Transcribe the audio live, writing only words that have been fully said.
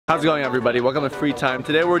How's it going, everybody? Welcome to Free Time.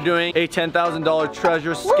 Today we're doing a $10,000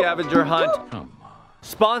 treasure scavenger hunt.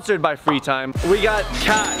 Sponsored by Free Time. We got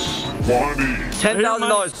cash.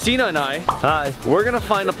 $10,000. Cenna and I, hi, we're gonna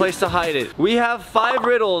find a place to hide it. We have 5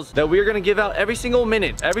 riddles that we're gonna give out every single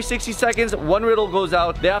minute. Every 60 seconds, 1 riddle goes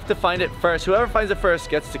out. They have to find it first. Whoever finds it first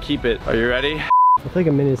gets to keep it. Are you ready? I think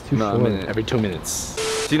a minute is too short. A minute every 2 minutes.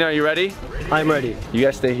 Cenna, are you ready? I'm ready. You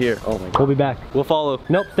guys stay here. Oh my God. We'll be back. We'll follow.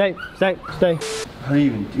 Nope, stay. How do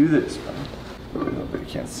you even do this, bro? Nobody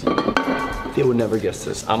can't see me. They would never guess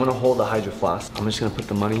this. I'm gonna hold the hydro flask. I'm just gonna put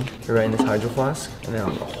the money right in this hydro flask, and then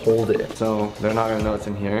I'm gonna hold it. So they're not gonna know it's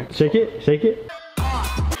in here. Shake it, shake it.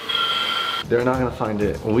 They're not gonna find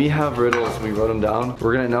it. We have riddles, we wrote them down.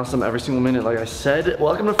 We're gonna announce them every single minute, like I said.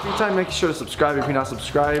 Welcome to Free Time. Make sure to subscribe if you're not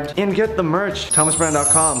subscribed. And get the merch,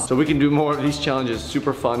 thomasbrand.com, so we can do more of these challenges.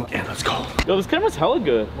 Super fun. And let's go. Yo, this camera's hella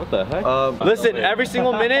good. What the heck? Listen, every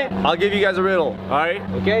single minute, I'll give you guys a riddle, all right?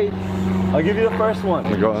 Okay. I'll give you the first one.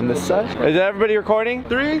 We go on this side. Is everybody recording?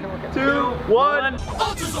 3, 2, 1.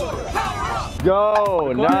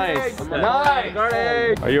 Go, nice. Nice.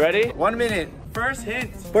 Are you ready? 1 minute. First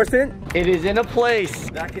hint. First hint? It is in a place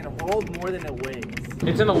that can hold more than it weighs.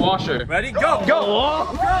 It's in the washer. Ready? Go! Go!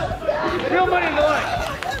 Real money in the line.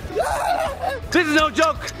 This is no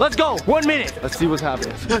joke. Let's go. 1 minute. Let's see what's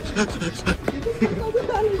happening.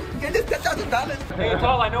 Hey,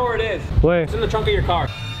 Tall, I know where it is. Where? It's in the trunk of your car.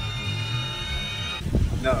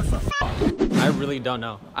 No, it's not. I really don't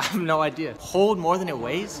know. I have no idea. Hold more than it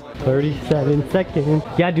weighs? 37 seconds.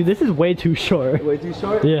 Yeah, dude, this is way too short. Way too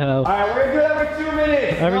short? Yeah. All right, we're good every 2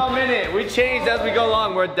 minutes. Every 1 minute. We changed as we go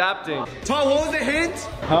along. We're adapting. Tom, what was the hint?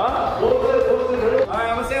 Huh? What was it? All right,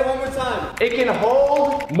 I'm gonna say it one more time. It can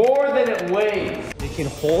hold more than it weighs. It can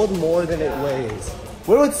hold more than it weighs.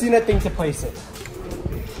 Where would Cenna think to place it?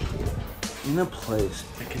 In a place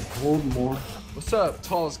that can hold more. What's up,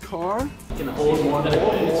 Tall's car? It can hold more than it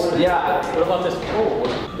weighs. Yeah. What about this pole?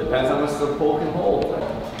 Depends how much the pole can hold.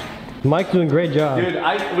 Mike's doing a great job. Dude,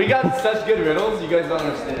 we got such good riddles, you guys don't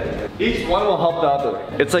understand. Each one will help the other.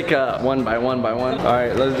 It's like a 1 by 1 by 1. All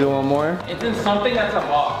right, let's do one more. It's in something that's a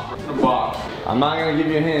box. It's a box. I'm not gonna give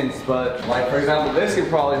you hints, but like for example, this can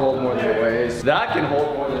probably hold more than it weighs. That can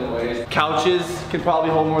hold more than it weighs. Couches can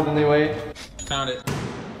probably hold more than they weigh. Found it.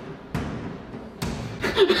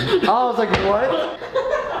 I was like, what?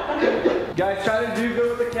 Guys, try to do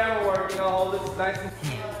good with the camera work. You know, hold this nice and...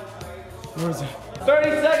 Where is it?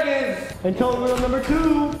 30 seconds! Until riddle number 2.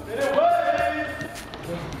 And it weighs!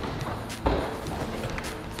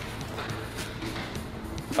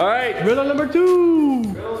 All right. Riddle number 2.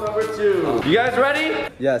 Riddle number 2. You guys ready?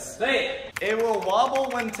 Yes. Say it. It will wobble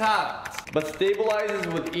when tapped, but stabilizes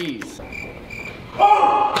with ease.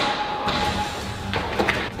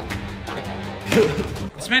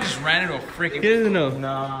 This man just ran into a freaking... No.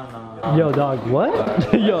 Yo, dog, what?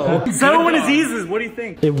 Yo. Settle when it eases. What do you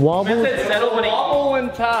think? It wobbles. It'll wobble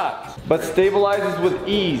when tapped, but stabilizes with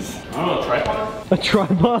ease. I don't know, a tripod? A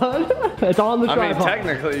tripod? It's all on the tripod. I mean,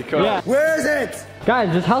 technically, you could. Yeah. Where is it?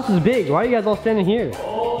 Guys, this house is big. Why are you guys all standing here?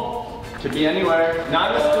 Could be anywhere.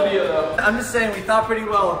 Not in the studio, though. I'm just saying, we thought pretty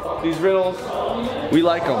well. These riddles, we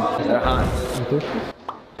like them. They're hot. You thirsty?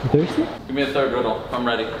 You thirsty? Give me a third riddle. I'm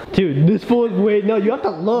ready. Dude, this fool is wait. No, you have to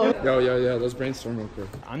look. Yo, let's brainstorm real quick.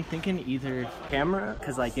 I'm thinking either camera,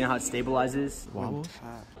 because like, you know how it stabilizes? Wobbles.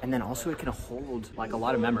 And then also it can hold like a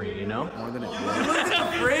lot of memory, you know? More than it weighs. Look at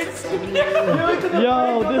the fridge!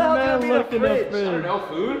 Yo, this man looked in the fridge. No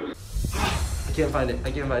food? I can't find it.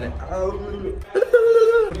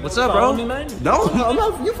 What's up, bro? No, I'm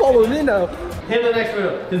not. You follow me now. Hit the next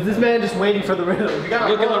riddle. Because this man just waiting for the riddle. You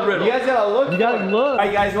gotta Look at the riddle. You guys gotta look. You gotta look. All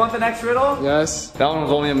right, guys, you want the next riddle? Yes. That one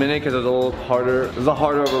was only a minute because it was a little harder. It was a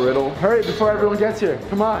harder of a riddle. Hurry before everyone gets here.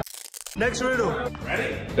 Come on. Next riddle.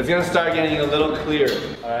 Ready? It's gonna start getting a little clearer.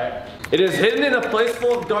 All right. It is hidden in a place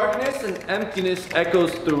full of darkness and emptiness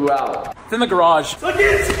echoes throughout. It's in the garage. Look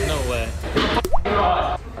it! No way.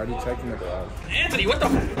 Already checked in the garage. Anthony, what the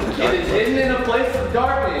f? It is hidden in a place of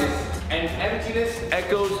darkness and emptiness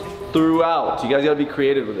echoes throughout. You guys gotta be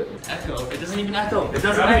creative with it. Echo. It doesn't even echo. It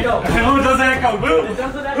doesn't echo. No, it doesn't echo. Boo. It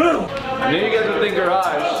doesn't echo. I knew you guys would think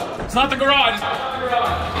garage. It's not the garage. It's not the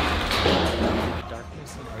garage.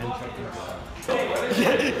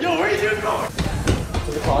 Yo, where are you going?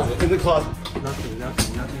 In the closet.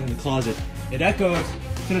 Nothing in the closet. It echoes.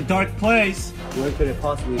 It's in a dark place. Where could it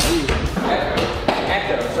possibly be?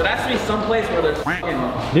 Echo. So that has to be someplace where there's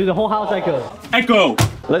f***ing... Dude, the whole house echoes. Echo.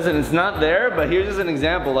 Listen, it's not there, but here's just an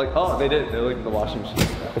example. Like, oh, they did. They looked at the washing machine.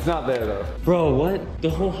 It's not there though. Bro, what? The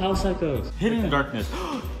whole house echoes. Hidden in darkness.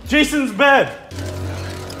 Jason's bed.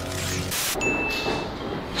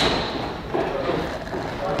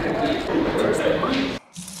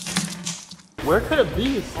 Where could it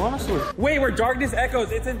be, honestly? Wait, where darkness echoes,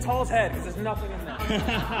 it's in Tall's head, because there's nothing in there.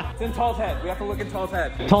 It's in Tall's head. We have to look in Tall's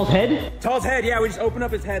head. Tall's head? Tall's head, yeah, we just open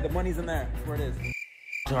up his head. The money's in there. That's where it is.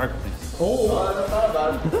 Darkness. Oh, that's not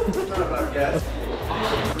bad. That's not a bad guess.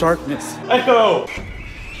 Darkness. Echo!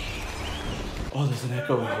 Oh, there's an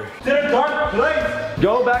echo over here. It's in a dark place!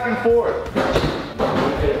 Go back and forth.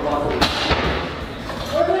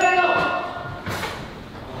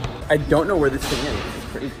 I don't know where this thing is. It's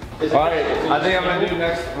crazy. Alright, I think I'm gonna do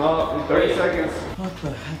next 30 seconds. What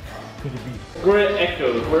the heck could it be? Where it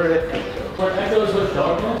echoes. Where it echoes with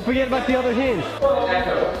darkness? Forget about the other hints.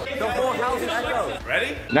 The whole house echoes.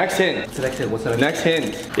 Ready? Next hint. What's the next hint? What's the next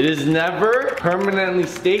hint? It is never permanently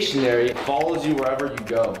stationary. It follows you wherever you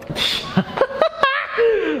go.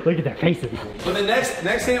 Look at their faces. But the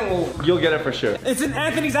next hint you'll get it for sure. It's in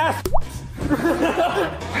Anthony's ass.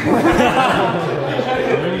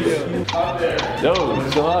 Yo,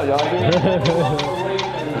 chill out, y'all.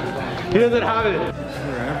 He doesn't have it.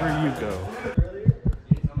 Wherever you go.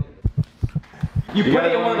 You put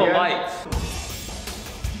it in one of the lights.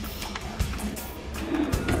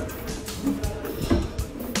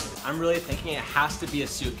 I'm really thinking it has to be a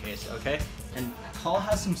suitcase, okay? And Paul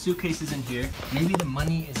has some suitcases in here. Maybe the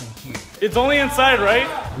money is in here. It's only inside, right?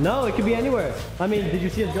 No, it could be anywhere. I mean, did you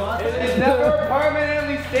see us go out? It is never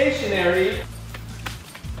permanently stationary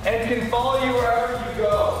and can follow you wherever you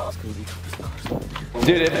go.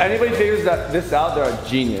 Dude, if anybody figures this out, they're a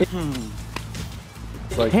genius.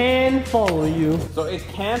 Like, can follow you. So it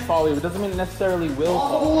can follow you, it doesn't mean it necessarily will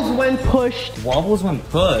follow you. Wobbles when pushed. Wobbles when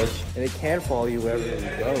pushed. And it can follow you wherever you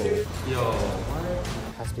go. Yo.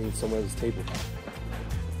 It has to be somewhere at this table.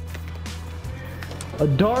 A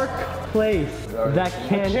dark place that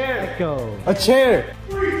can echo. A chair!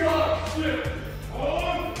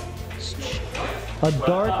 A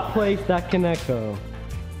dark place that can echo.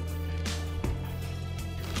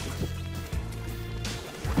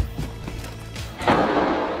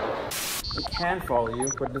 It can follow you,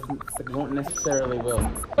 but it won't necessarily will.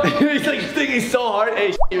 He's like thinking so hard.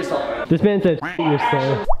 Hey, yourself. This man said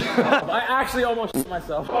yourself. I actually almost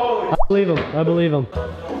myself. I believe him. I believe him.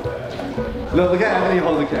 No, look at Anthony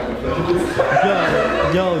holding the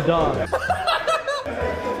camera. Yo, dog.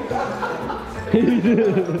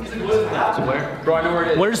 Bro, I know where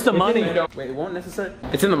it is. Where's the money? Wait, it won't necessarily.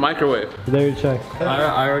 It's in the microwave. There you check.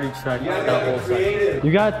 I already checked that whole side.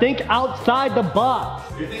 You gotta think outside the box.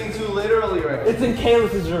 You're thinking too literally right now. It's in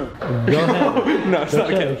Kayla's room. Go ahead. No, it's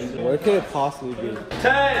not Okay. Where could it possibly be?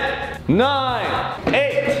 10, 9,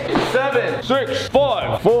 8, 7, 6,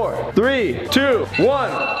 5, 4, 3, 2,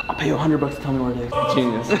 1. I'll pay you $100 to tell me where it is.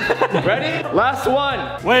 Genius. Ready? Last one.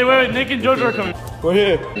 Wait, Nick and Jojo are coming. We're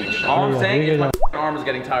here. All I'm Yeah, saying we is my get arm is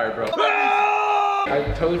getting tired, bro.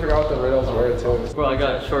 I totally forgot what the riddles were too. Bro, I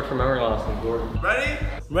got short-term memory loss in Gordon. Ready?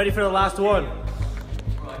 Ready for the last one.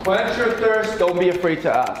 Quench your thirst. Don't be afraid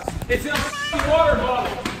to ask. It's in a water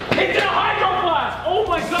bottle. It's in a hydro flask. Oh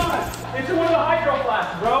my god. It's in one of the hydro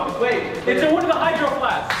flasks, bro. Wait. It's in one of the hydro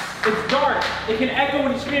flasks. It's dark. It can echo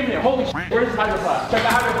when you scream in it. Holy shit. Where's this hydro flask? Check the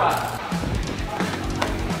hydro flask.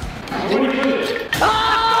 Where do you put it?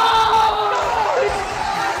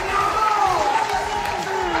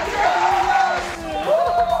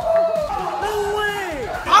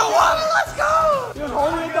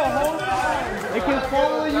 It can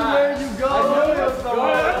follow you where you go. That's a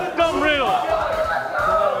dumb riddle.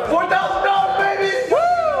 $4,000, baby! Woo!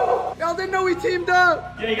 Y'all didn't know we teamed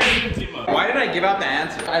up. Yeah, you guys can team up. Why did I give out the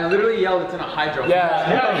answer? I literally yelled it's in a hydro flask.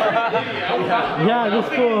 Yeah, this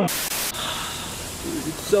cool.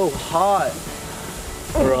 It's so hot.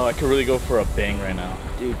 Bro, I could really go for a bang right now.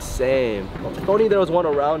 Dude, same. If only there was one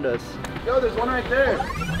around us. Yo, there's one right there.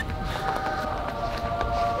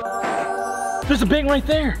 There's a bang right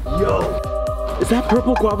there. Yo. Is that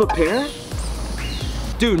purple guava pear?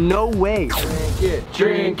 Dude, no way. Drink it,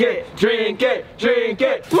 drink it, drink it, drink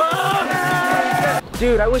it.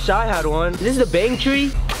 Dude, I wish I had one. This is a bang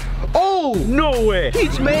tree? Oh, no way.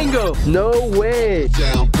 Peach mango. No way.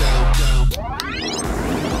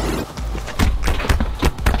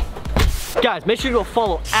 Guys, make sure to go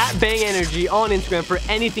follow @BangEnergy on Instagram for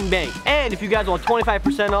anything Bang. And if you guys want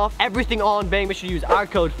 25% off everything on Bang, make sure to use our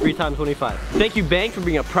code FreeTime25. Thank you, Bang, for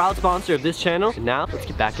being a proud sponsor of this channel. And now, let's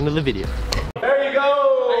get back into the video. There you go.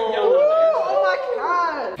 Oh my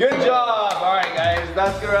god. Good job. All right, guys,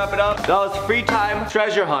 that's gonna wrap it up. That was Free Time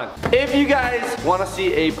Treasure Hunt. If you guys want to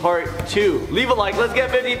see a part 2, leave a like. Let's get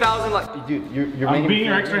 50,000 likes. Dude, you're I'm making being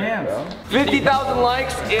your extra hands. 50,000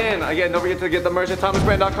 likes in. Again, don't forget to get the merch at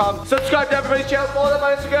ThomasBrand.com. Subscribe to everybody's channel. Follow them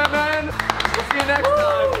on Instagram, man. We'll see you next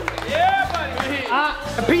time. Yeah,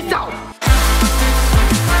 buddy. Peace out.